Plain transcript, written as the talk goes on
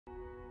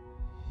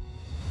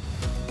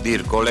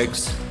Dear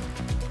colleagues,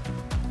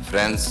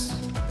 friends,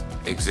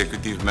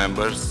 executive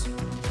members,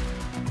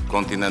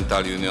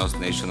 Continental Union's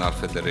National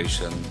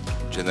Federation,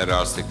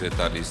 General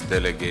Secretaries,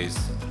 delegates,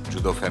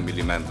 Judo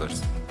family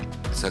members.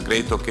 It's a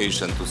great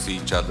occasion to see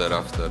each other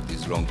after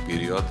this long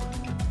period.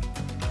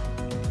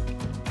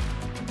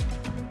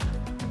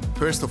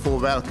 First of all,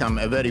 welcome,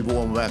 a very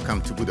warm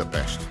welcome to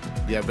Budapest.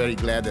 We are very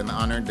glad and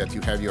honored that you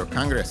have your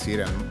Congress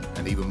here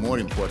and even more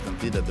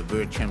importantly that the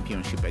World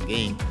Championship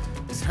again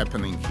is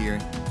happening here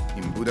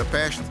in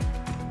Budapest.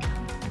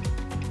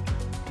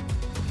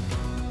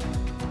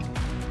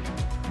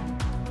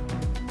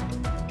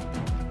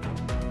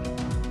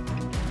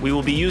 We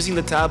will be using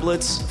the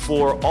tablets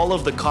for all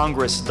of the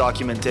Congress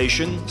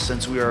documentation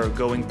since we are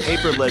going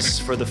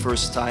paperless for the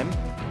first time.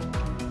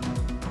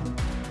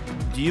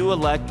 Do you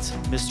elect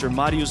Mr.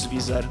 Marius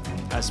Vizer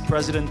as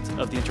President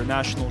of the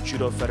International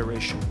Judo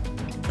Federation?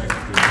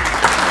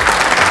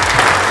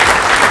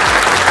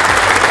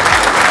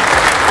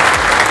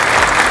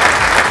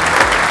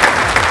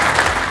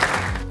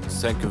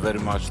 Thank you very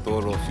much to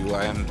all of you.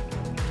 I am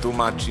too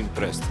much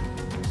impressed.